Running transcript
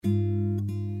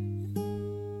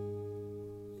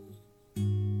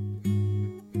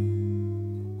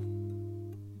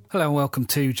Hello and welcome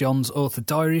to John's Author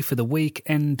Diary for the week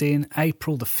ending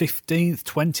April the 15th,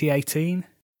 2018.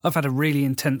 I've had a really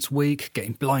intense week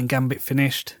getting Blind Gambit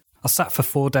finished. I sat for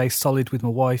 4 days solid with my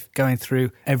wife going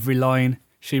through every line.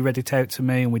 She read it out to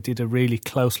me and we did a really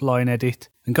close line edit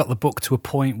and got the book to a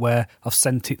point where I've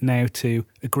sent it now to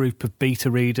a group of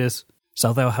beta readers.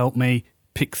 So they'll help me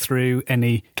pick through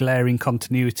any glaring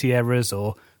continuity errors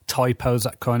or typos,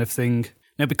 that kind of thing.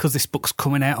 Now, because this book's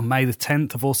coming out on May the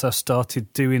 10th, I've also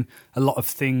started doing a lot of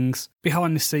things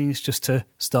behind the scenes just to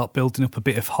start building up a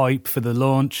bit of hype for the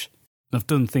launch. And I've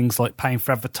done things like paying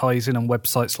for advertising on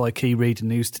websites like eReader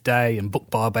News Today and Book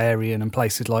Barbarian and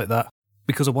places like that,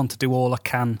 because I want to do all I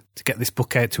can to get this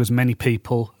book out to as many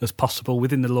people as possible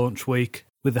within the launch week,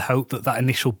 with the hope that that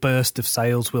initial burst of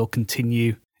sales will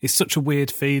continue. It's such a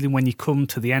weird feeling when you come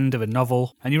to the end of a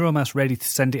novel and you're almost ready to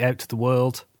send it out to the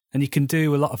world. And you can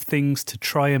do a lot of things to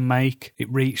try and make it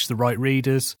reach the right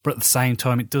readers. But at the same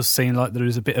time, it does seem like there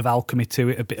is a bit of alchemy to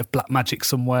it, a bit of black magic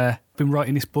somewhere. I've been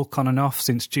writing this book on and off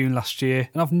since June last year,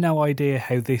 and I've no idea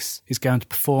how this is going to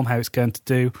perform, how it's going to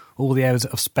do, all the hours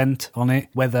that I've spent on it,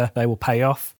 whether they will pay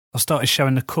off. I've started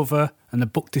showing the cover and the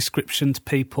book description to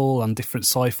people and different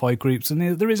sci-fi groups,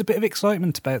 and there is a bit of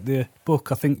excitement about the book.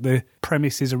 I think the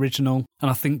premise is original, and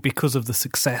I think because of the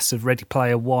success of Ready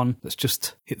Player One that's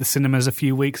just hit the cinemas a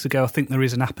few weeks ago, I think there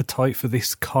is an appetite for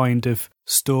this kind of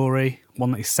story,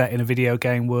 one that is set in a video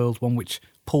game world, one which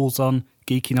pulls on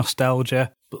geeky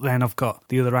nostalgia. But then I've got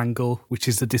the other angle, which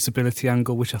is the disability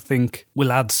angle, which I think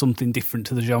will add something different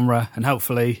to the genre, and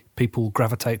hopefully people will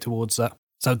gravitate towards that.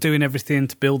 So doing everything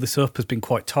to build this up has been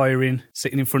quite tiring.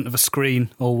 Sitting in front of a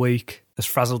screen all week has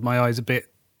frazzled my eyes a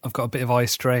bit. I've got a bit of eye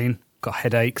strain, got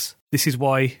headaches. This is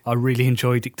why I really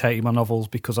enjoy dictating my novels,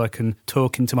 because I can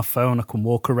talk into my phone, I can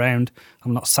walk around,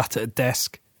 I'm not sat at a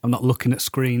desk, I'm not looking at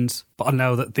screens. But I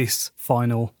know that this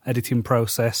final editing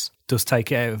process does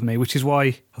take it out of me, which is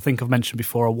why I think I've mentioned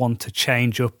before I want to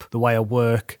change up the way I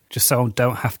work, just so I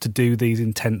don't have to do these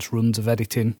intense runs of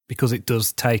editing, because it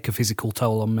does take a physical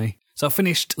toll on me. So I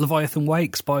finished Leviathan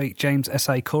Wakes by James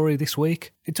S.A. Corey this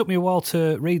week. It took me a while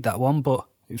to read that one, but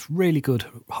it's really good.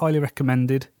 Highly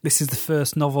recommended. This is the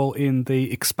first novel in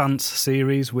the Expanse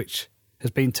series, which has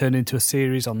been turned into a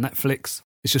series on Netflix.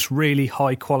 It's just really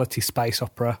high-quality space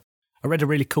opera. I read a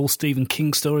really cool Stephen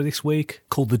King story this week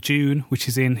called The Dune, which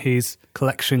is in his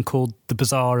collection called The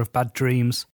Bazaar of Bad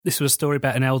Dreams. This was a story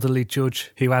about an elderly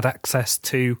judge who had access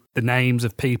to the names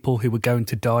of people who were going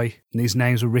to die, and these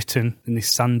names were written in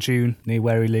this sand dune near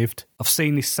where he lived. I've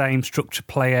seen this same structure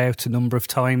play out a number of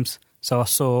times, so I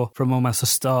saw from almost the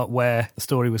start where the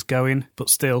story was going, but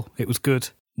still, it was good,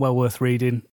 well worth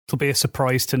reading. It'll be a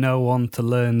surprise to no one to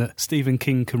learn that Stephen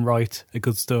King can write a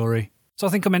good story. So I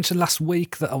think I mentioned last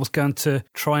week that I was going to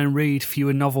try and read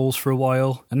fewer novels for a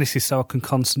while, and this is so I can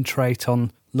concentrate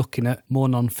on looking at more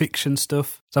non-fiction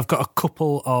stuff. So I've got a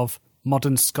couple of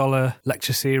Modern Scholar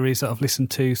lecture series that I've listened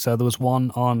to. So there was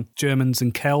one on Germans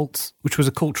and Celts, which was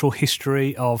a cultural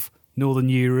history of Northern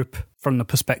Europe from the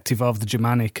perspective of the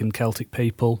Germanic and Celtic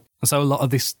people. And so a lot of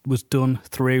this was done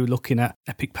through looking at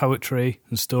epic poetry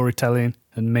and storytelling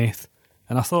and myth.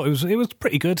 And I thought it was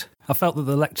pretty good. I felt that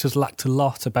the lectures lacked a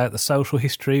lot about the social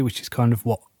history, which is kind of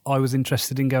what I was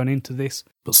interested in going into this,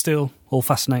 but still, all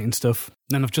fascinating stuff.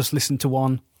 And then I've just listened to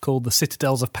one called The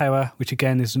Citadels of Power, which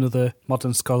again is another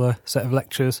Modern Scholar set of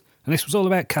lectures. And this was all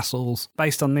about castles.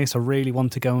 Based on this, I really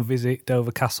want to go and visit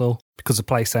Dover Castle because the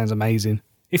place sounds amazing.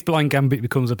 If Blind Gambit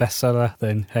becomes a bestseller,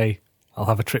 then hey, I'll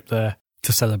have a trip there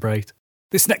to celebrate.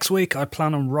 This next week, I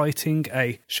plan on writing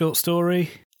a short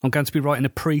story. I'm going to be writing a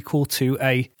prequel to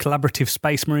a collaborative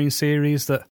Space Marine series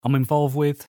that I'm involved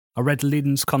with. I read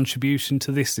Lynn's contribution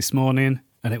to this morning,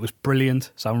 and it was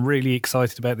brilliant, so I'm really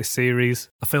excited about this series.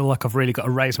 I feel like I've really got to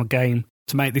raise my game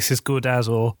to make this as good as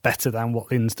or better than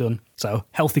what Lynn's done. So,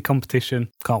 healthy competition,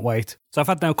 can't wait. So I've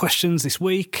had no questions this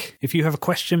week. If you have a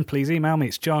question, please email me.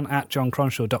 It's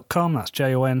john@johncronshaw.com. That's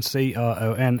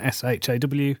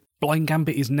JONCRONSHAW. Blind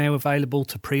Gambit is now available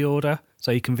to pre-order,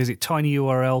 so you can visit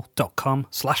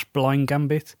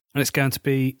tinyurl.com/blindgambit, and it's going to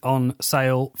be on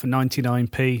sale for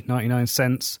 99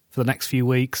 cents for the next few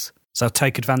weeks. So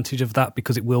take advantage of that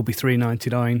because it will be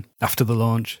 $3.99 after the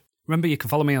launch. Remember, you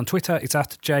can follow me on Twitter, it's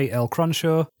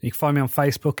 @JLCronshaw. You can find me on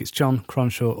Facebook, it's John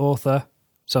Cronshaw Author.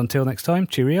 So until next time,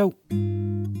 cheerio.